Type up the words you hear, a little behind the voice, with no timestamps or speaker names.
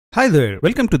Hi there,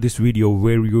 welcome to this video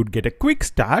where you'd get a quick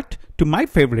start to my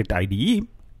favorite IDE,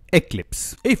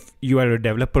 Eclipse. If you are a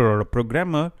developer or a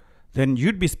programmer, then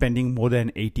you'd be spending more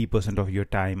than 80% of your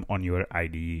time on your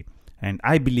IDE. And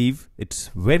I believe it's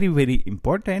very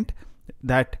important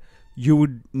that you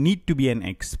would need to be an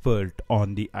expert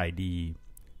on the IDE.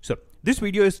 So this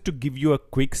video is to give you a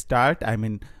quick start. I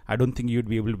mean, I don't think you'd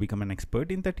be able to become an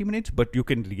expert in 30 minutes, but you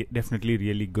can definitely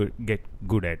really get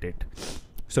good at it.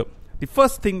 So the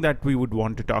first thing that we would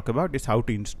want to talk about is how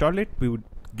to install it. We would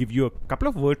give you a couple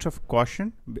of words of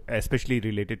caution, especially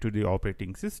related to the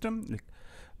operating system. Like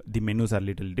the menus are a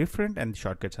little different and the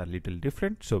shortcuts are a little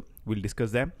different. So we'll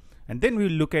discuss them. And then we'll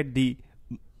look at the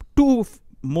two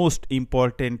most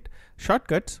important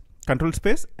shortcuts, Ctrl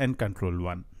Space and Ctrl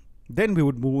 1. Then we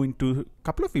would move into a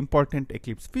couple of important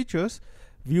Eclipse features,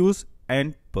 views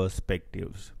and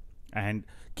perspectives. And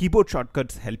keyboard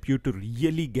shortcuts help you to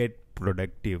really get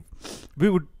productive. We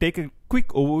would take a quick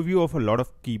overview of a lot of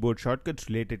keyboard shortcuts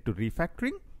related to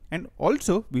refactoring, and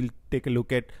also we'll take a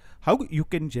look at how you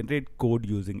can generate code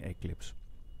using Eclipse.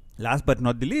 Last but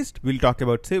not the least, we'll talk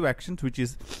about save actions, which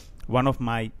is one of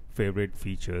my favorite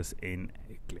features in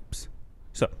Eclipse.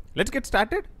 So let's get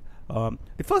started.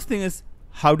 The first thing is,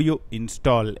 how do you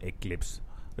install Eclipse?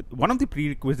 One of the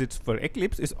prerequisites for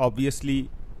Eclipse is obviously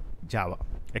Java.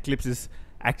 Eclipse is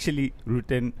actually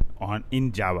written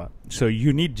in Java, so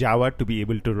you need Java to be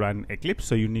able to run Eclipse.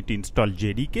 So you need to install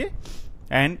JDK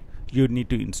and you need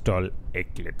to install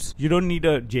Eclipse. You don't need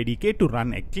a JDK to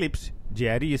run Eclipse.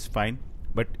 JRE is fine,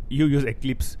 but you use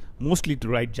Eclipse mostly to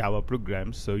write Java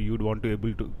programs, so you would want to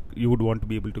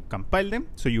be able to compile them,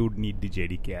 so you would need the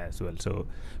JDK as well. So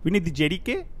we need the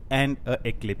JDK and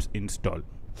Eclipse install.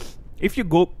 If you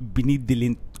go beneath the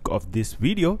link of this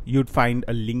video, you'd find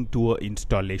a link to an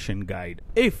installation guide.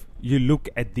 If you look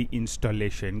at the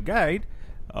installation guide,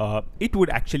 it would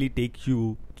actually take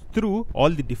you through all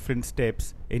the different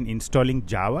steps in installing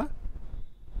Java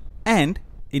and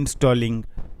installing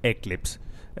Eclipse.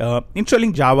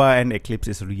 Installing Java and Eclipse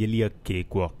is really a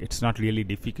cakewalk. It's not really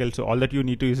difficult. So all that you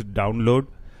need to is download,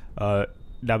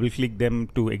 double click them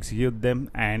to execute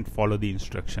them, and follow the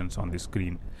instructions on the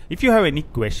screen. If you have any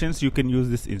questions, you can use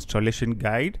this installation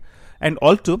guide. And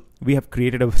also, we have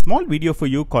created a small video for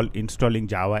you called Installing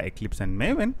Java, Eclipse and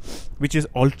Maven, which is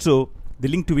also, the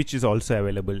link to which is also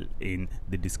available in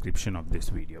the description of this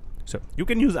video. So you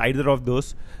can use either of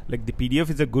those. Like the PDF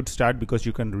is a good start because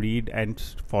you can read and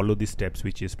follow the steps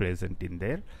which is present in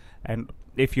there. And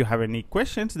if you have any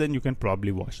questions, then you can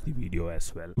probably watch the video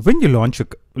as well. When you launch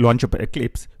up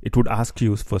Eclipse, it would ask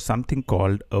you for something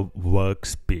called a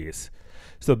workspace.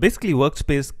 So basically,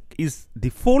 workspace is the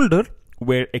folder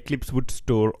where Eclipse would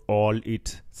store all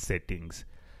its settings.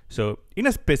 So in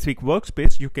a specific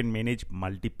workspace, you can manage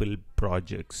multiple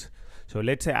projects. So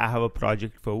let's say I have a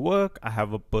project for work, I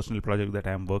have a personal project that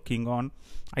I'm working on.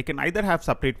 I can either have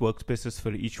separate workspaces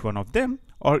for each one of them,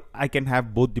 or I can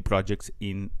have both the projects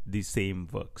in the same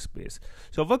workspace.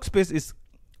 So workspace is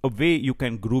a way you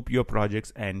can group your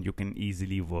projects and you can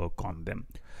easily work on them.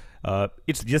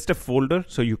 It's just a folder,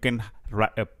 so you can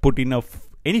put in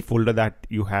any folder that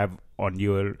you have on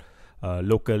your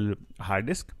local hard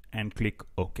disk and click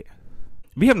OK.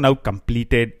 We have now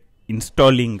completed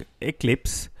installing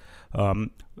Eclipse,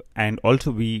 and also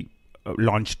we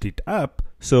launched it up.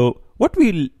 So what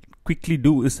we'll quickly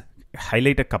do is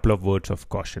highlight a couple of words of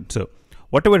caution. So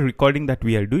whatever recording that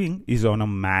we are doing is on a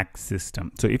Mac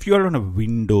system. So if you are on a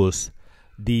Windows,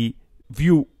 the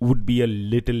view would be a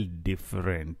little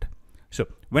different. So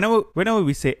whenever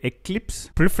we say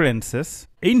Eclipse preferences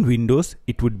in Windows,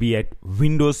 it would be at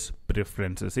Windows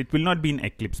preferences. It will not be in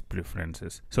Eclipse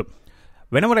preferences. So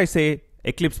whenever I say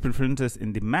Eclipse preferences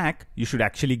in the Mac, you should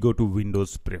actually go to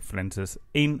Windows preferences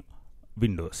in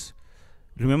Windows.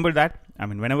 Remember that? I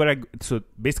mean, so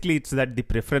basically it's that the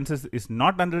preferences is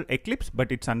not under Eclipse,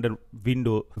 but it's under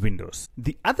Windows.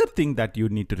 The other thing that you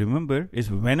need to remember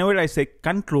is whenever I say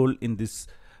control in this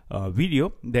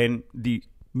video, then the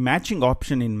matching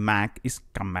option in Mac is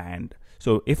command.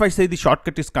 So if I say the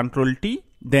shortcut is Ctrl T,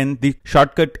 then the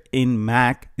shortcut in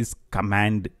Mac is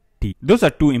command T. Those are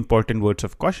two important words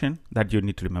of caution that you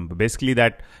need to remember. Basically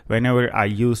that whenever I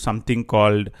use something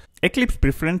called Eclipse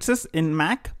preferences in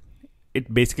Mac,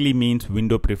 it basically means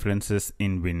window preferences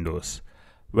in Windows.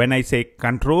 When I say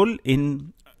control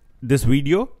in this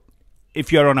video,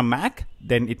 if you're on a Mac,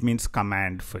 then it means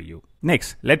command for you.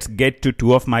 Next, let's get to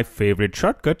two of my favorite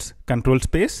shortcuts, Ctrl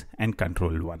Space and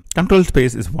Ctrl 1. Ctrl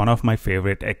Space is one of my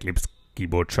favorite Eclipse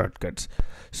keyboard shortcuts.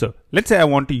 So let's say I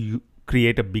want to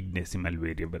create a BigDecimal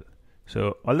variable.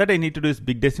 So all that I need to do is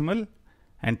BigDecimal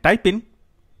and type in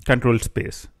Ctrl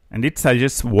Space. and it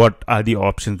suggests what are the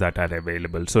options that are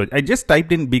available. So I just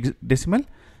typed in BigDecimal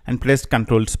and pressed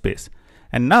Ctrl Space.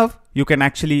 And now you can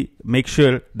actually make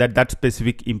sure that that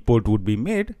specific import would be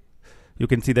made. You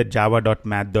can see that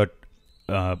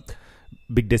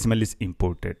java.math.BigDecimal is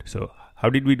imported. So how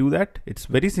did we do that? It's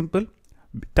very simple.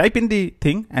 Type in the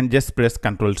thing and just press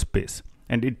Ctrl Space,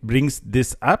 and it brings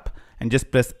this up, and just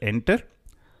press enter,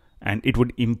 and it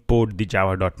would import the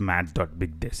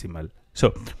java.math.BigDecimal.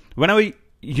 So whenever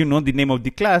you know the name of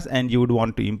the class and you would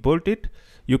want to import it,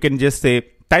 you can just say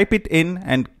type it in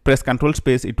and press Ctrl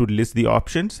Space. It would list the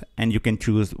options and you can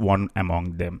choose one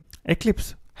among them.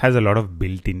 Eclipse has a lot of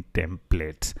built-in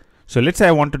templates. So let's say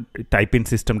I want to type in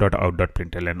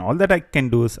system.out.println, and all that I can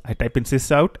do is I type in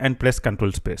sysout and press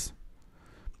Ctrl Space,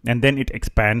 and then it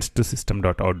expands to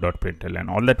system.out.println. And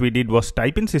all that we did was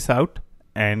type in sysout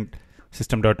and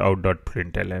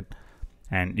system.out.println,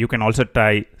 and you can also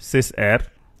try syserr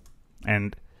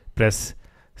and press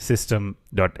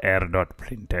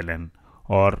system.err.println.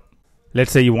 Or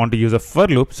let's say you want to use a for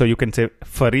loop, so you can say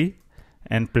furry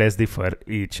and press the for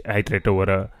each iterate over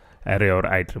a array or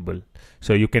iterable.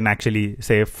 So you can actually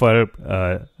say for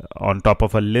on top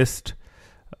of a list,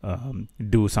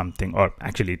 do something, or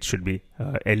actually it should be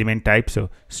element type. So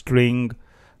string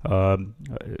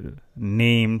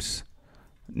names,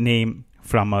 name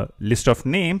from a list of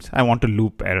names. I want to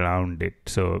loop around it.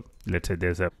 So let's say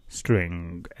there's a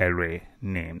string array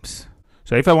names.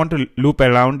 So if I want to loop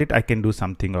around it, I can do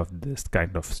something of this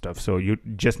kind of stuff. So you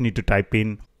just need to type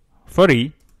in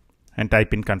furry and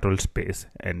type in Ctrl Space,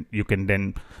 and you can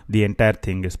then the entire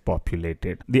thing is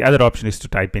populated. The other option is to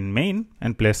type in main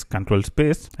and press Ctrl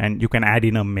Space, and you can add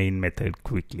in a main method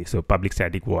quickly. So public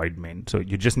static void main. So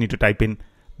you just need to type in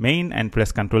main and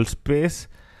press Ctrl Space.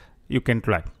 You can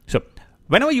try. So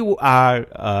whenever you are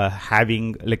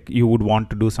having, like, you would want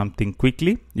to do something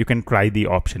quickly, you can try the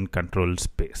option Ctrl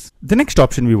Space. The next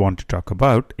option we want to talk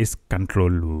about is Control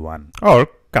 1 or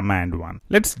Command 1.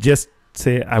 Let's just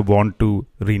say I want to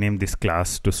rename this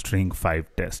class to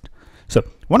string5test. So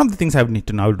one of the things I would need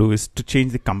to now do is to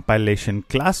change the compilation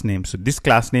class name. So this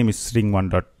class name is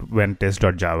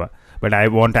string1.whenTest.java, but I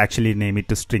want to actually name it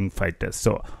to string5test.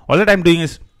 So all that I'm doing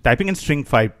is typing in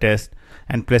string5test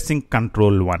and pressing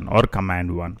Control 1 or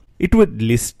Command 1. It would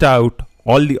list out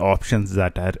all the options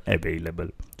that are available.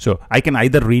 So I can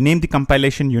either rename the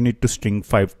compilation unit to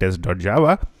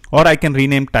string5test.java, or I can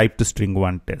rename type to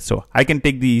string1test. So I can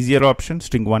take the easier option,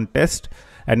 string1test,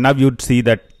 and now you'd see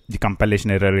that the compilation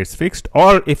error is fixed.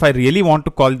 Or if I really want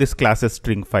to call this class as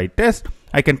string5test,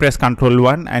 I can press Control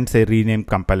 1 and say rename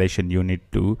compilation unit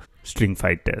to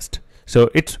string5test. So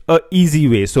it's an easy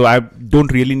way. So I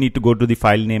don't really need to go to the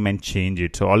file name and change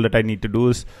it. So all that I need to do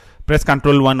is press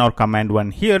Control 1 or Command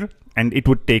 1 here, and it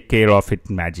would take care of it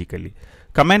magically.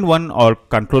 Command 1 or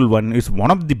Control 1 is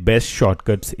one of the best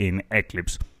shortcuts in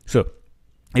Eclipse. So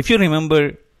if you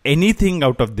remember anything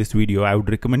out of this video, I would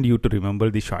recommend you to remember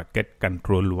the shortcut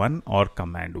Control 1 or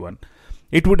Command 1.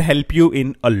 It would help you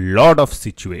in a lot of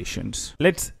situations.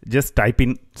 Let's just type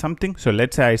in something. So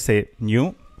let's say I say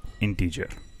new integer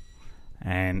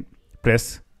and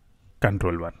press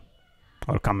Control 1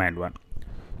 or Command 1.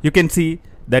 You can see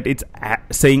that it's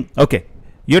saying, okay,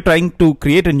 you're trying to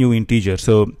create a new integer.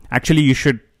 So actually you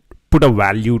should put a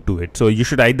value to it. So you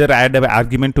should either add an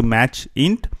argument to match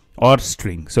int or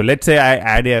string. So let's say I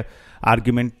add a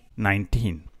argument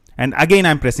 19, and again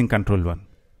I'm pressing Control 1.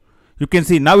 You can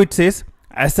see now it says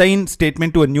assign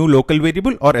statement to a new local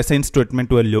variable or assign statement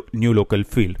to a new local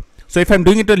field. So if I'm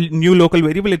doing it a new local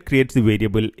variable, it creates the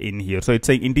variable in here. So it's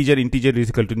saying integer is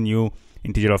equal to new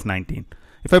integer of 19.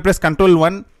 If I press Control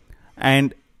 1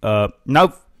 and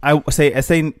now I say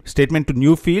assign statement to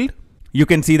new field, you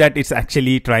can see that it's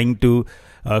actually trying to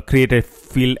create a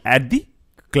field at the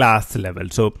class level.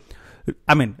 So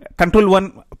I mean, Control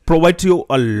 1 provides you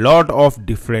a lot of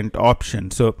different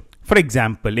options. So for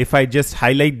example, if I just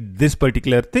highlight this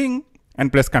particular thing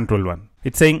and press Control 1,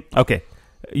 it's saying, okay,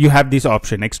 you have this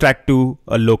option, extract to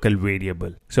a local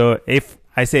variable. So if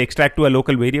I say extract to a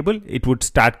local variable, it would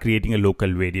start creating a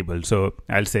local variable. So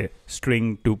I'll say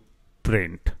string to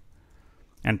print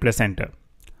and press enter.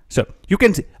 So you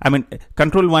can see, I mean,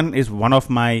 Control 1 is one of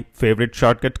my favorite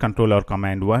shortcuts, Control or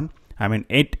Command 1. I mean,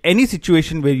 at any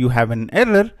situation where you have an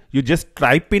error, you just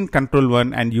type in Control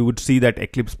 1 and you would see that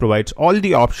Eclipse provides all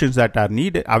the options that are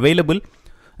available.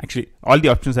 Actually, all the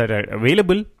options that are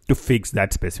available to fix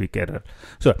that specific error.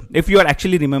 So if you are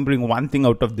actually remembering one thing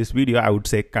out of this video, I would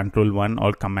say Control 1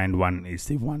 or Command 1 is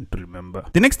the one to remember.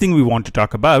 The next thing we want to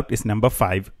talk about is number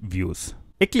 5, views.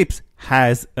 Eclipse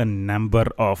has a number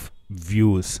of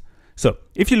views. So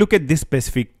if you look at this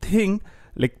specific thing,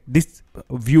 like this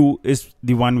view is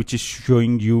the one which is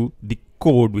showing you the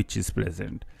code which is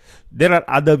present. There are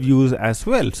other views as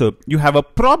well. So you have a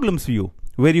problems view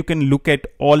where you can look at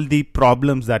all the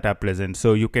problems that are present.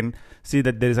 So you can see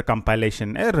that there is a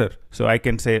compilation error. So I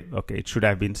can say, okay, it should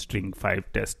have been string5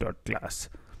 test.class.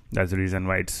 That's the reason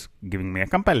why it's giving me a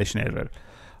compilation error.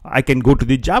 I can go to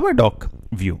the Javadoc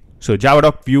view. So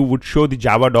Javadoc view would show the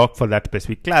Javadoc for that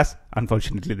specific class.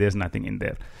 Unfortunately, there's nothing in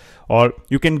there. Or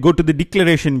you can go to the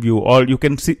declaration view, or you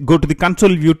can go to the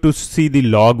console view to see the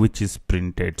log which is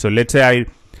printed. So let's say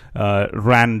I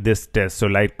ran this test. So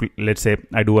let's say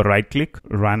I do a right click,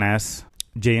 run as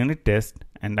JUnit test,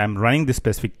 and I'm running this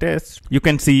specific test. You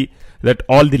can see that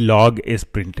all the log is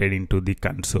printed into the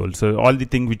console. So all the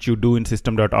thing which you do in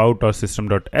system.out or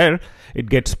system.err, it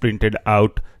gets printed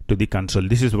out to the console.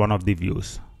 This is one of the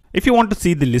views. If you want to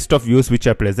see the list of views which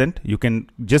are present, you can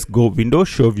just go Windows,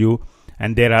 Show View,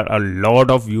 and there are a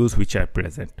lot of views which are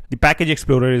present. The Package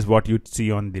Explorer is what you'd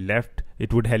see on the left.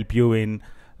 It would help you in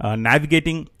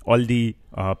navigating all the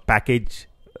package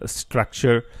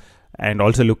structure and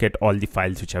also look at all the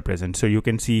files which are present. So you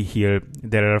can see here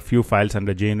there are a few files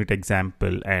under JUnit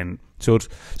example and source.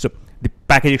 So the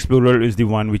Package Explorer is the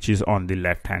one which is on the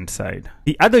left hand side.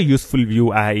 The other useful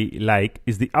view I like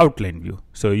is the outline view.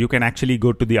 So you can actually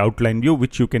go to the outline view,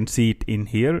 which you can see it in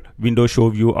here, Windows Show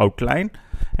View Outline,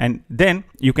 and then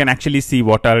you can actually see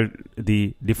what are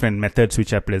the different methods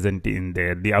which are present in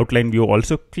there. The outline view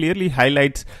also clearly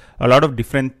highlights a lot of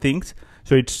different things.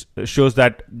 So it shows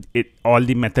that all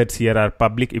the methods here are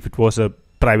public. If it was a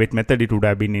private method, it would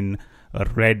have been in a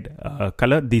red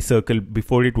color. The circle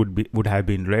before it would have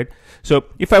been red. So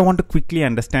if I want to quickly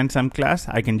understand some class,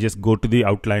 I can just go to the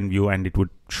outline view and it would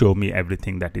show me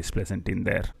everything that is present in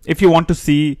there. If you want to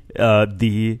see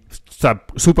the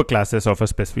super classes of a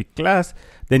specific class,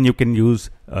 then you can use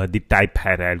the type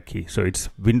hierarchy. So it's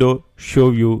Window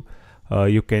Show View.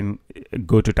 You can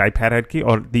go to type hierarchy,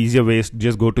 or the easier way is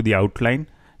just go to the outline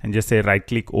and just say right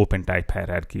click open type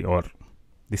hierarchy, or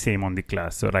the same on the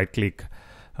class. So right click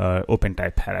open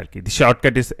type hierarchy. The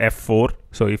shortcut is F4.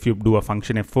 So if you do a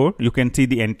function F4, you can see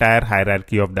the entire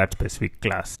hierarchy of that specific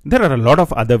class. There are a lot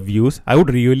of other views. I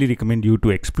would really recommend you to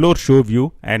explore Show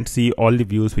View and see all the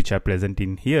views which are present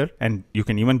in here. And you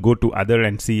can even go to other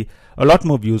and see a lot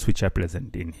more views which are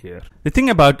present in here. The thing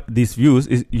about these views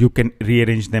is you can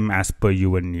rearrange them as per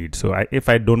your need. So if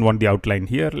I don't want the outline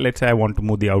here, let's say I want to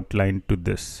move the outline to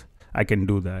this, I can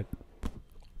do that.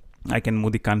 I can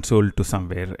move the console to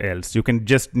somewhere else. You can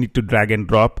just need to drag and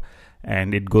drop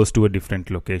and it goes to a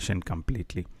different location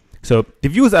completely. So the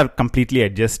views are completely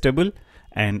adjustable,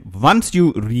 and once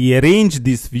you rearrange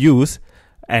these views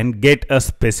and get a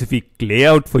specific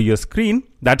layout for your screen,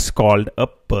 that's called a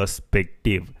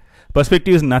perspective.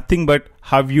 Perspective is nothing but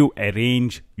how you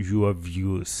arrange your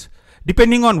views.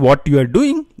 Depending on what you are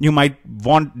doing, you might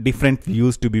want different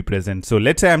views to be present. So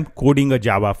let's say I'm coding a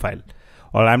Java file,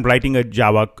 or I'm writing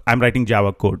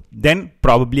Java code, then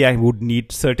probably I would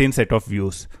need certain set of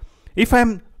views. If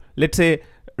I'm, let's say,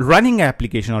 running an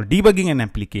application or debugging an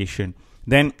application,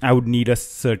 then I would need a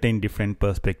certain different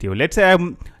perspective. Let's say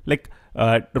I'm like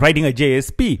writing a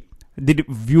JSP, the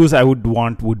views I would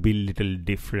want would be little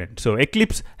different. So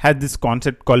Eclipse has this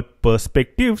concept called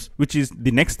perspectives, which is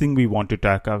the next thing we want to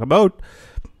talk about.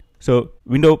 So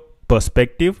window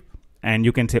perspective, and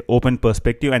you can say open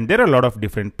perspective, and there are a lot of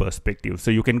different perspectives.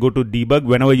 So you can go to debug.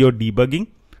 Whenever you're debugging,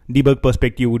 debug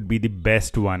perspective would be the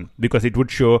best one because it would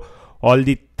show all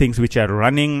the things which are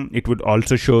running. It would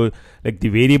also show like the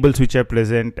variables which are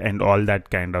present and all that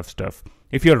kind of stuff.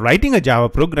 If you're writing a Java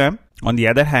program, on the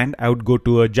other hand, I would go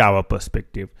to a Java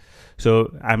perspective.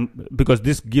 So because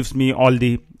this gives me all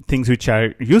the things which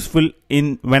are useful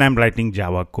when I'm writing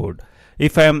Java code.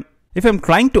 If I'm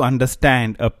trying to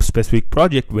understand a specific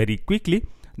project very quickly,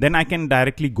 then I can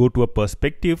directly go to a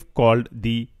perspective called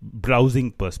the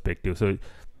browsing perspective. So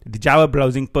the Java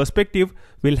browsing perspective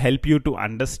will help you to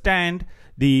understand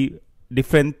the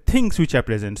different things which are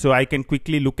present. So I can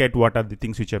quickly look at what are the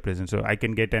things which are present. So I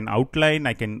can get an outline,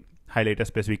 I can highlight a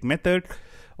specific method,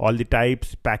 all the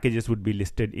types, packages would be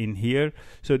listed in here.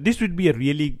 So this would be a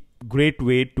really great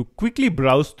way to quickly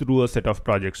browse through a set of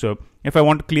projects. So if I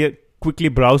want to quickly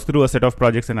browse through a set of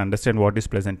projects and understand what is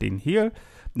present in here,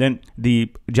 then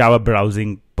the Java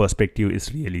browsing perspective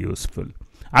is really useful.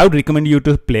 I would recommend you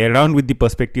to play around with the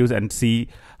perspectives and see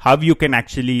how you can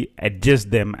actually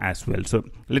adjust them as well. So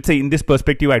let's say in this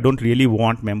perspective, I don't really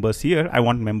want members here. I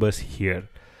want members here.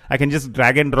 I can just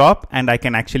drag and drop, and I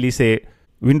can actually say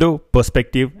window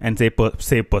perspective and say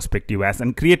save perspective as,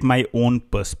 and create my own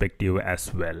perspective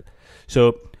as well.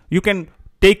 So you can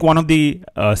take one of the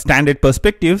standard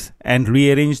perspectives and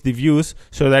rearrange the views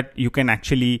so that you can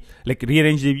actually like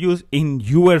rearrange the views in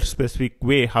your specific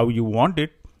way, how you want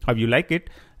it, how you like it,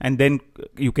 and then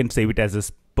you can save it as a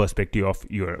perspective of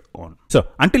your own. So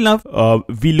until now,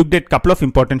 we looked at a couple of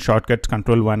important shortcuts: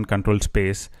 Ctrl+1, Ctrl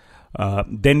Space.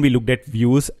 Then we looked at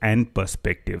views and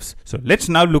perspectives. So let's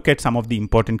now look at some of the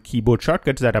important keyboard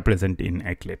shortcuts that are present in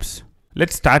Eclipse.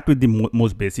 Let's start with the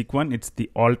most basic one. It's the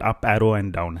Alt up arrow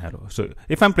and down arrow. So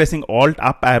if I'm pressing Alt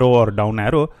up arrow or down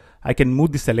arrow, I can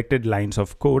move the selected lines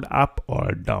of code up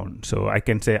or down. So I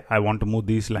can say I want to move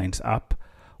these lines up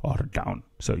or down.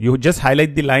 So you just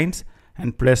highlight the lines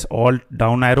and press Alt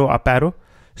down arrow up arrow.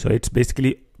 So it's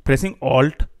basically pressing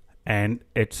Alt and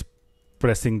it's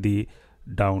pressing the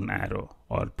down arrow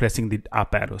or pressing the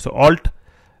up arrow. So Alt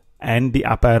and the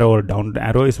up arrow or down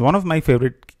arrow is one of my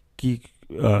favorite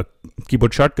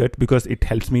keyboard shortcut because it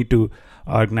helps me to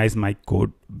organize my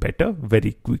code better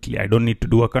very quickly. I don't need to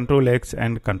do a Ctrl X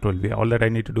and Ctrl V. All that I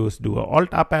need to do is do a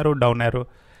Alt up arrow, down arrow,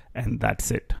 and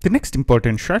that's it. The next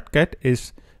important shortcut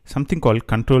is something called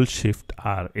Ctrl Shift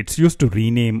R. It's used to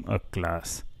rename a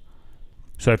class.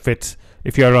 So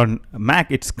if you're on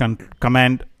Mac, it's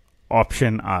Command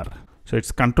Option R. So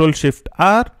it's Ctrl Shift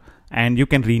R and you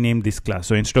can rename this class.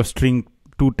 So instead of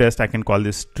string2 test, I can call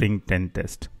this string10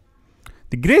 test.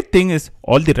 The great thing is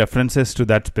all the references to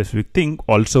that specific thing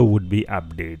also would be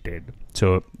updated.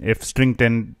 So if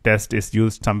string10 test is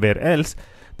used somewhere else,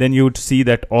 then you would see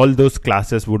that all those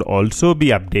classes would also be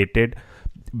updated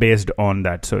based on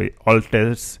that. So all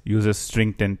tests uses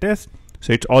string10 test.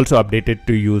 So it's also updated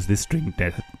to use the string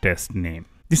test name.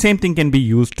 The same thing can be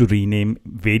used to rename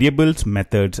variables,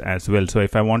 methods as well. So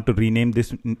if I want to rename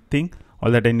this thing, all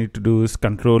that I need to do is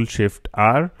Ctrl Shift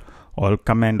R or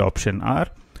Command Option R,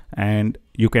 and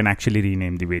you can actually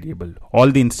rename the variable.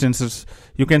 All the instances,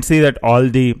 you can see that all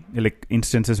the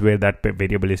instances where that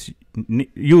variable is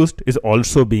used is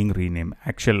also being renamed.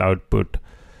 Actual output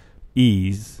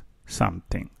is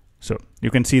something. So you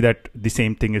can see that the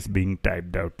same thing is being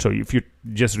typed out. So if you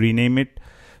just rename it,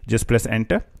 just press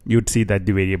enter, you'd see that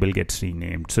the variable gets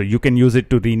renamed. So you can use it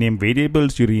to rename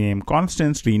variables, you rename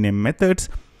constants, rename methods,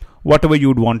 whatever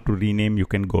you'd want to rename, you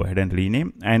can go ahead and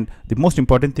rename. And the most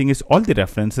important thing is all the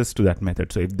references to that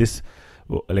method. So if this,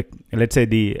 let's say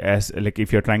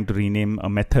if you're trying to rename a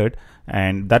method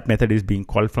and that method is being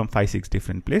called from 5-6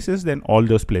 different places, then all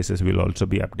those places will also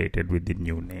be updated with the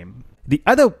new name. The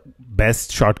other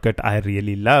best shortcut I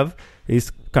really love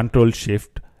is Ctrl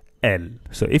Shift L.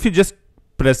 So if you just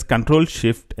press Ctrl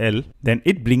Shift L, then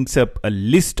it brings up a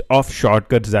list of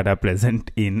shortcuts that are present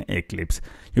in Eclipse.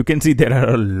 You can see there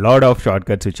are a lot of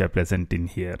shortcuts which are present in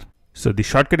here. So the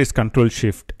shortcut is Ctrl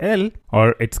Shift L,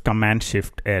 or it's Command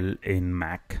Shift L in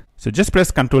Mac. So just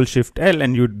press Ctrl Shift L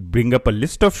and you bring up a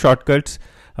list of shortcuts.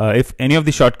 If any of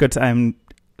the shortcuts I'm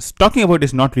talking about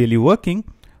is not really working,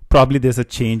 probably there's a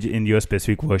change in your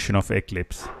specific version of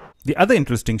Eclipse. The other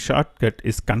interesting shortcut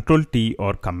is Ctrl T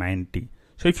or Command T.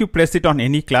 So if you press it on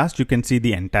any class, you can see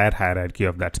the entire hierarchy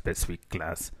of that specific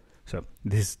class. So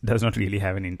this does not really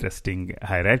have an interesting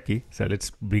hierarchy. So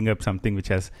let's bring up something which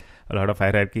has a lot of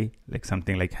hierarchy, like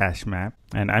something like hash map.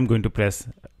 And I'm going to press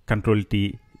Ctrl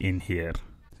T in here.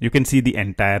 You can see the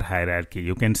entire hierarchy.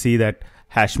 You can see that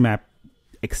hash map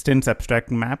extends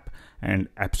abstract map and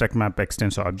abstract map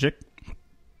extends object.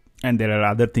 And there are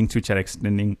other things which are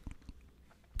extending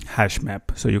hash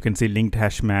map. So you can see linked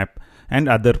hash map and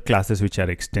other classes which are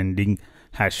extending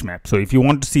hash map. So if you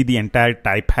want to see the entire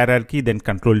type hierarchy, then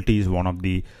Ctrl T is one of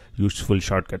the useful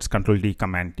shortcuts. Ctrl T,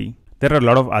 Command T. There are a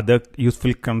lot of other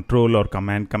useful control or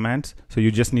command commands. So you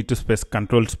just need to press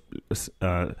Ctrl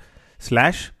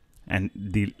 / and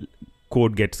the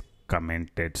code gets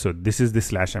commented. So this is the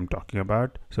slash I'm talking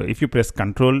about. So if you press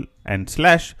Ctrl and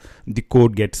 /, the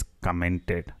code gets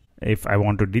commented. If I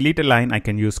want to delete a line, I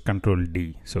can use Ctrl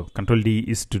D. So Ctrl D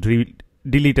is to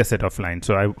delete a set of lines.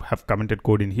 So I have commented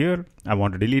code in here. I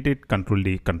want to delete it. Ctrl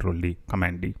D,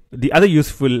 Command D. The other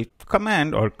useful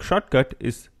command or shortcut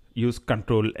is use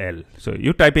Ctrl L. So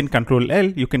you type in Ctrl L,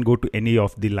 you can go to any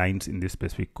of the lines in this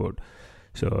specific code.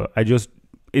 So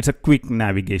it's a quick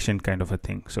navigation kind of a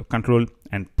thing. So Ctrl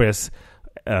and press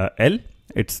L.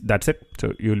 That's it.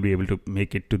 So you will be able to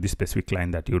make it to the specific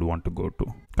line that you would want to go to.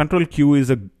 Ctrl Q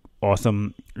is an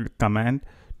awesome command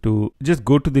to just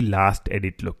go to the last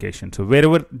edit location. So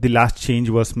wherever the last change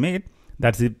was made,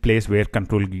 that's the place where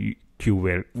Ctrl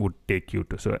Q would take you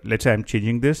to. So let's say I'm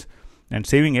changing this and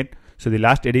saving it. So the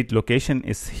last edit location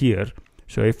is here.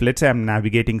 So if let's say I'm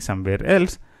navigating somewhere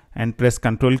else and press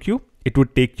Ctrl Q, it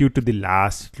would take you to the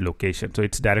last location. So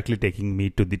it's directly taking me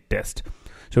to the test.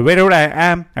 So wherever I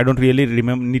am, I don't really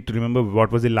need to remember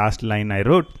what was the last line I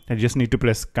wrote. I just need to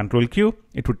press Ctrl Q.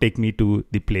 It would take me to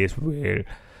the place where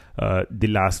the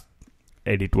last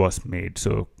edit was made.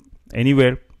 So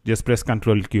anywhere, just press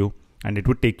Ctrl Q and it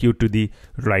would take you to the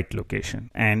right location.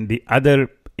 And the other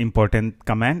important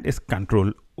command is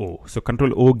Ctrl O. So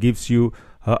Ctrl O gives you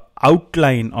an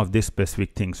outline of this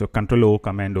specific thing. So Ctrl O,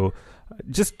 Command O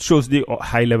just shows the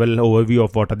high level overview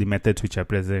of what are the methods which are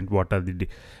present, what are the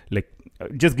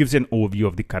just gives an overview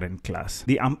of the current class.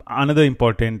 The another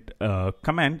important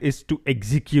command is to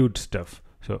execute stuff.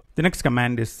 So the next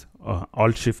command is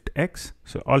Alt-Shift-X.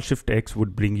 So Alt-Shift-X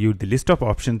would bring you the list of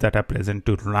options that are present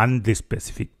to run this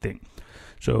specific thing.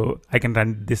 So I can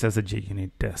run this as a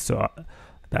JUnit test. So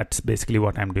that's basically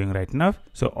what I'm doing right now.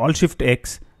 So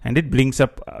Alt-Shift-X, and it brings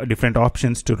up different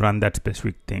options to run that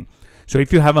specific thing. So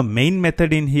if you have a main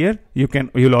method in here,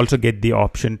 you'll also get the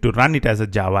option to run it as a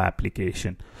Java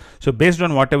application. So based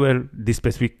on whatever the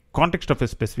specific context of a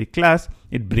specific class,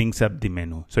 it brings up the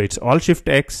menu. So it's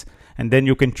Alt-Shift-X, and then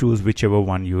you can choose whichever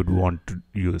one you'd want to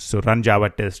use. So run Java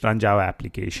test, run Java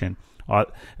application, or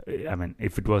I mean,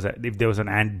 if there was an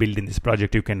ant build in this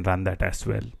project, you can run that as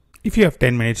well. If you have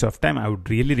 10 minutes of time, I would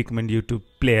really recommend you to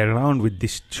play around with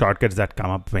these shortcuts that come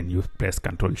up when you press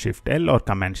Ctrl-Shift-L or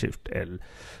Command-Shift-L.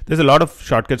 There's a lot of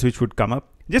shortcuts which would come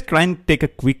up. Just try and take a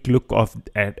quick look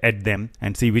at them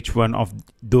and see which one of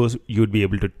those you'd be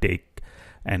able to take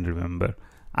and remember.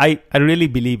 I really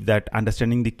believe that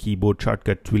understanding the keyboard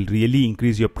shortcuts will really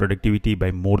increase your productivity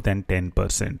by more than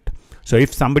 10%. So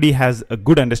if somebody has a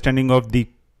good understanding of the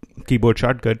keyboard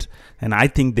shortcuts, and I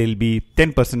think they'll be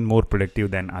 10% more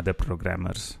productive than other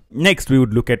programmers. Next, we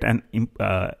would look at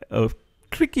a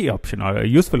tricky option or a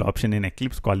useful option in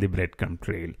Eclipse called the breadcrumb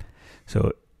trail.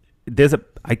 So there's an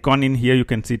icon in here. You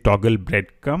can see toggle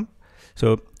breadcrumb.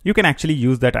 So you can actually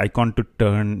use that icon to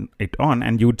turn it on,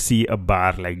 and you would see a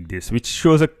bar like this, which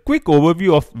shows a quick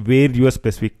overview of where your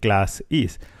specific class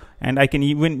is. And I can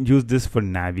even use this for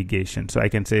navigation. So I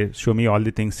can say, show me all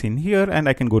the things in here, and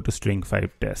I can go to string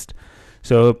 5 test.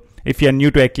 So if you're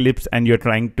new to Eclipse and you're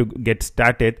trying to get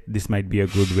started, this might be a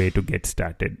good way to get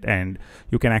started. And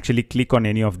you can actually click on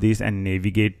any of these and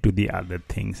navigate to the other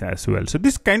things as well. So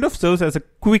this kind of serves as a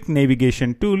quick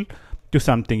navigation tool to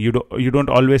something. You don't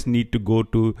always need to go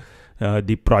to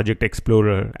the project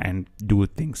explorer and do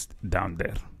things down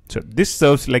there. So this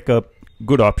serves like a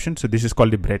good option. So this is called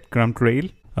the breadcrumb trail.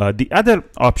 The other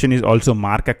option is also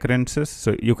mark occurrences.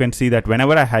 So you can see that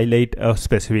whenever I highlight a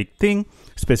specific thing,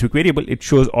 specific variable, it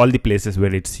shows all the places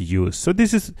where it's used. So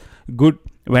this is good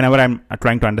whenever I'm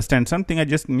trying to understand something. I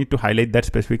just need to highlight that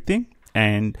specific thing,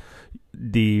 and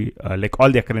the all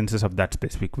the occurrences of that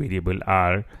specific variable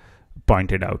are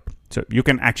pointed out. So you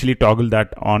can actually toggle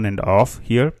that on and off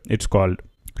here. It's called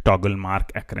toggle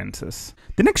mark occurrences.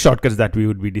 The next shortcuts that we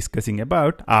would be discussing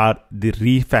about are the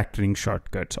refactoring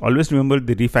shortcuts. Always remember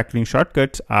the refactoring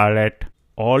shortcuts are at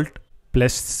Alt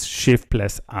plus Shift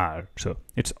plus R. So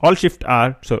it's Alt Shift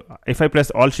R. So if I press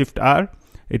Alt Shift R,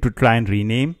 it would try and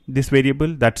rename this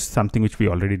variable. That's something which we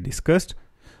already discussed.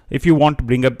 If you want to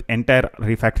bring up the entire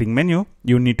refactoring menu,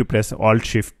 you need to press Alt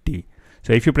Shift T.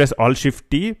 So if you press Alt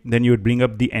Shift T, then you would bring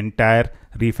up the entire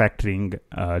refactoring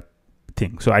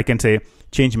thing. So I can say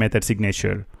change method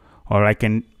signature, or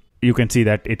you can see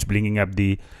that it's bringing up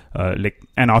the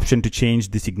an option to change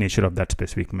the signature of that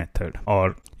specific method.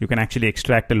 Or you can actually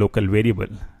extract a local variable.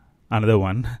 Another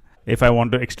one, if I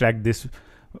want to extract this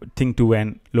thing to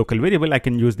an local variable, I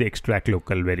can use the extract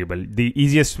local variable. The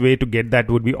easiest way to get that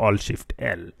would be Alt Shift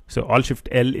L. So Alt Shift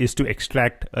L is to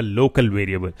extract a local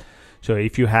variable. So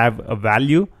if you have a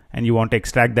value and you want to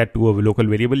extract that to a local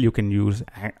variable, you can use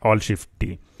Alt Shift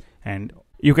T. And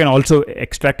you can also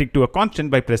extract it to a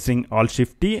constant by pressing Alt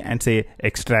Shift T and say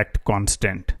extract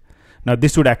constant. Now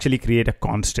this would actually create a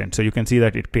constant. So you can see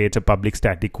that it creates a public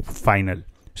static final.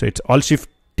 So it's Alt Shift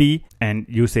T and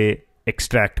you say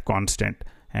extract constant.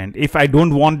 And if I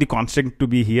don't want the constant to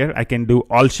be here, I can do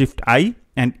Alt Shift I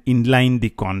and inline the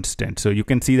constant. So you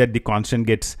can see that the constant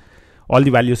gets, all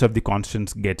the values of the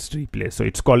constants gets replaced. So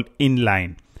it's called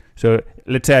inline. So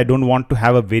let's say I don't want to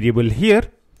have a variable here.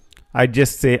 I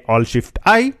just say Alt Shift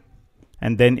I,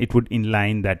 and then it would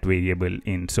inline that variable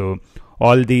in. So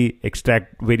all the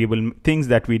extract variable things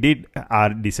that we did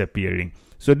are disappearing.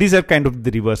 So these are kind of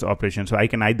the reverse operation. So I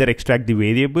can either extract the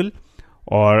variable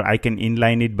or I can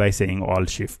inline it by saying Alt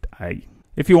Shift I.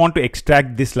 If you want to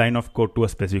extract this line of code to a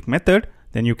specific method,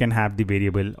 then you can have the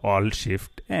variable Alt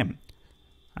Shift M.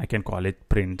 I can call it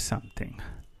print something.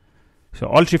 So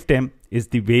Alt Shift M is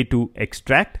the way to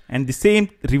extract, and the same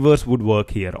reverse would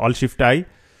work here. Alt Shift I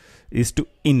is to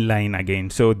inline again.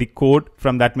 So the code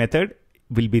from that method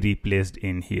will be replaced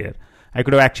in here. I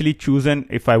could have actually chosen,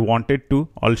 if I wanted to,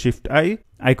 Alt-Shift-I.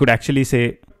 I could actually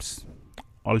say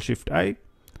Alt-Shift-I,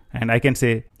 and I can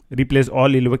say replace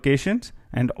all invocations,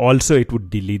 and also it would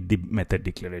delete the method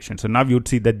declaration. So now you'd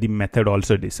see that the method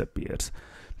also disappears.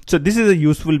 So this is a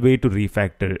useful way to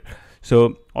refactor.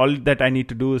 So all that I need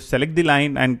to do is select the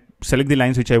line and select the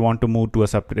lines which I want to move to a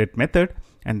separate method,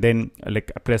 and then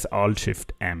like press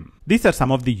Alt-Shift-M. These are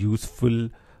some of the useful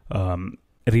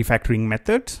refactoring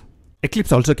methods.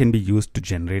 Eclipse also can be used to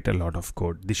generate a lot of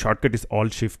code. The shortcut is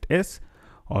Alt-Shift-S,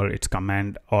 or it's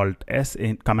Command-Alt-S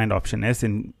in Command-Option-S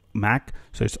in Mac.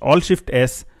 So it's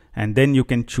Alt-Shift-S, and then you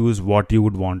can choose what you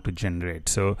would want to generate.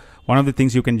 So one of the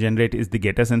things you can generate is the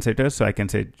getters and setters. So I can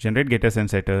say generate getters and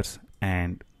setters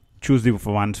and choose the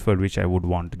ones for which I would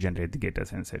want to generate the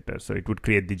getters and setters. So it would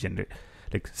create the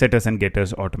setters and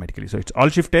getters automatically. So it's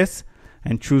Alt-Shift-S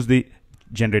and choose the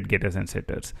generate getters and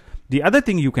setters. The other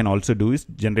thing you can also do is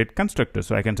generate constructors.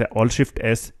 So I can say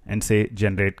Alt-Shift-S and say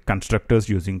generate constructors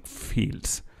using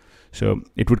fields. So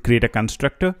it would create a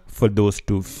constructor for those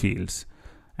two fields.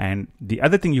 And the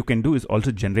other thing you can do is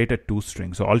also generate a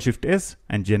toString. So Alt-Shift-S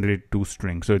and generate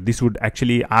toString. So this would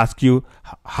actually ask you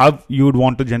how you would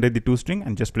want to generate the toString,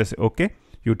 and just press OK.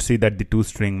 You'd see that the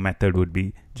toString method would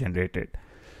be generated.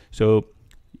 So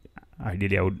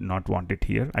ideally I would not want it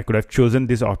here. I could have chosen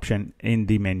this option in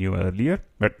the menu earlier,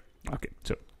 but okay.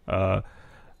 So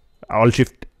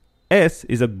Alt-Shift-S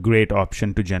is a great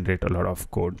option to generate a lot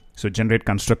of code. So generate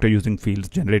constructor using fields,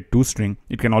 generate toString.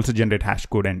 It can also generate hash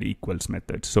code and equals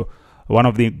methods. So one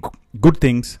of the good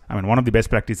things, one of the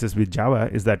best practices with Java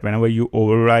is that whenever you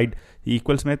override the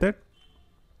equals method,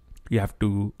 you have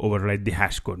to override the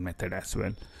hash code method as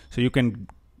well. So you can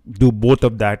do both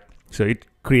of that. So it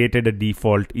created a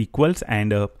default equals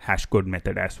and a hash code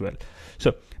method as well.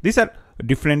 So these are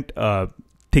different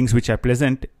things which are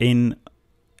present in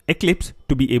Eclipse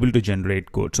to be able to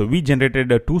generate code. So we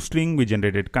generated a toString, we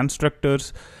generated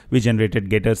constructors, we generated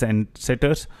getters and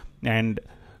setters, and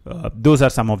those are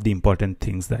some of the important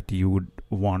things that you would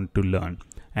want to learn.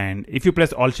 And if you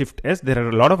press Alt-Shift-S, there are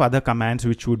a lot of other commands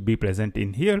which would be present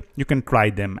in here. You can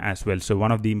try them as well. So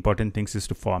one of the important things is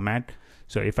to format.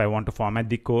 So if I want to format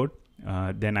the code,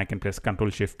 then I can press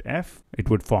Ctrl-Shift-F. It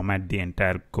would format the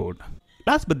entire code.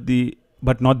 Last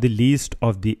but not the least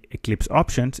of the Eclipse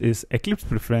options is Eclipse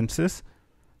preferences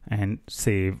and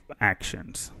save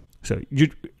actions. So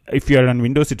if you are on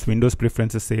Windows, it's Windows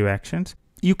preferences, save actions.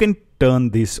 You can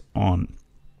turn this on.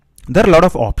 There are a lot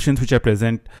of options which are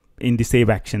present in the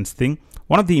save actions thing.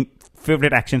 One of the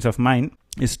favorite actions of mine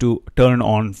is to turn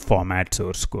on format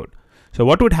source code. So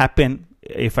what would happen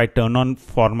if I turn on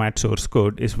format source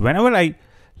code is whenever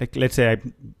let's say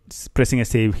I'm pressing a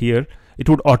save here, it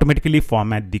would automatically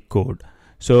format the code.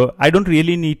 So I don't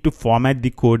really need to format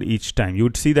the code each time. You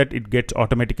would see that it gets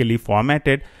automatically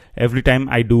formatted every time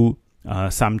I do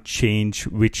some change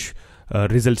which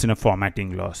results in a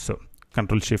formatting loss. So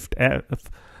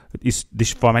Ctrl-Shift-F is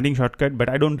this formatting shortcut, but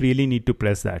I don't really need to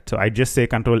press that. So I just say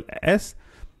Ctrl-S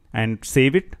and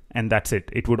save it, and that's it.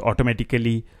 It would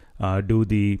automatically do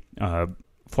the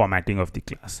formatting of the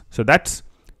class. So that's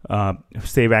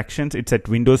save actions. It's at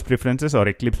Windows preferences or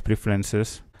Eclipse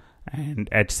preferences and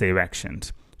at save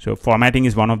actions. So formatting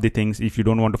is one of the things. If you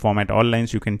don't want to format all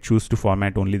lines, you can choose to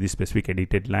format only the specific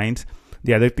edited lines.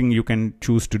 The other thing you can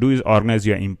choose to do is organize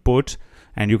your imports,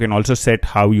 and you can also set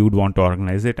how you would want to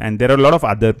organize it. And there are a lot of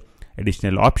other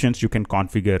additional options you can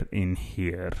configure in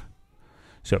here.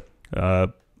 So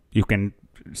you can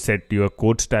set your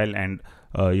code style, and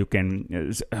you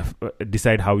can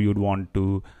decide how you'd want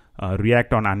to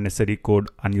react on unnecessary code,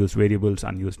 unused variables,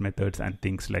 unused methods, and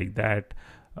things like that.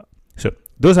 So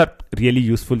those are really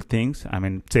useful things.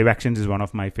 Save actions is one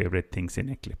of my favorite things in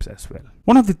Eclipse as well.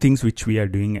 One of the things which we are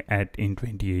doing in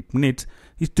 28 minutes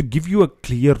is to give you a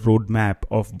clear roadmap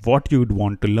of what you would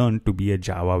want to learn to be a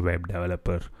Java web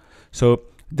developer. So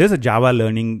there's a Java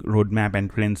learning roadmap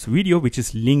and trends video which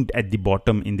is linked at the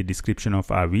bottom in the description of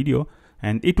our video,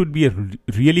 and it would be a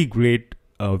really great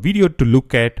video to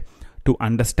look at to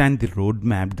understand the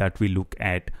roadmap that we look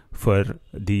at for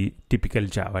the typical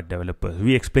Java developers.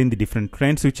 We explain the different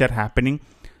trends which are happening,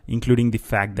 including the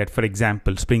fact that, for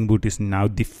example, Spring Boot is now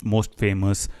the most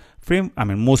famous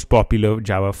most popular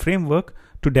Java framework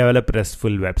to develop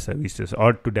RESTful web services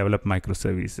or to develop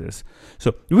microservices.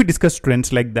 So we discuss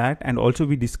trends like that, and also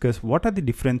we discuss what are the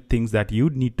different things that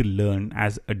you need to learn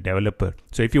as a developer.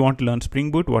 So if you want to learn Spring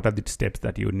Boot, what are the steps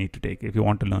that you need to take? If you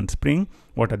want to learn Spring,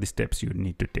 what are the steps you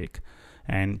need to take?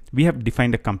 And we have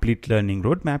defined a complete learning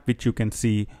roadmap, which you can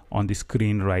see on the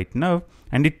screen right now.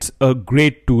 And it's a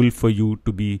great tool for you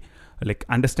to be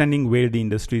understanding where the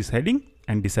industry is heading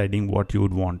and deciding what you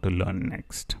would want to learn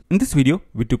next. In this video,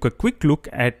 we took a quick look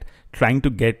at trying to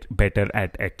get better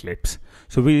at Eclipse.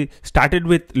 So we started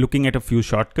with looking at a few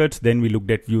shortcuts, then we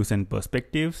looked at views and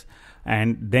perspectives,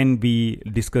 and then we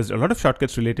discussed a lot of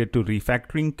shortcuts related to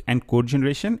refactoring and code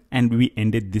generation, and we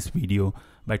ended this video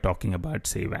by talking about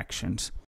save actions.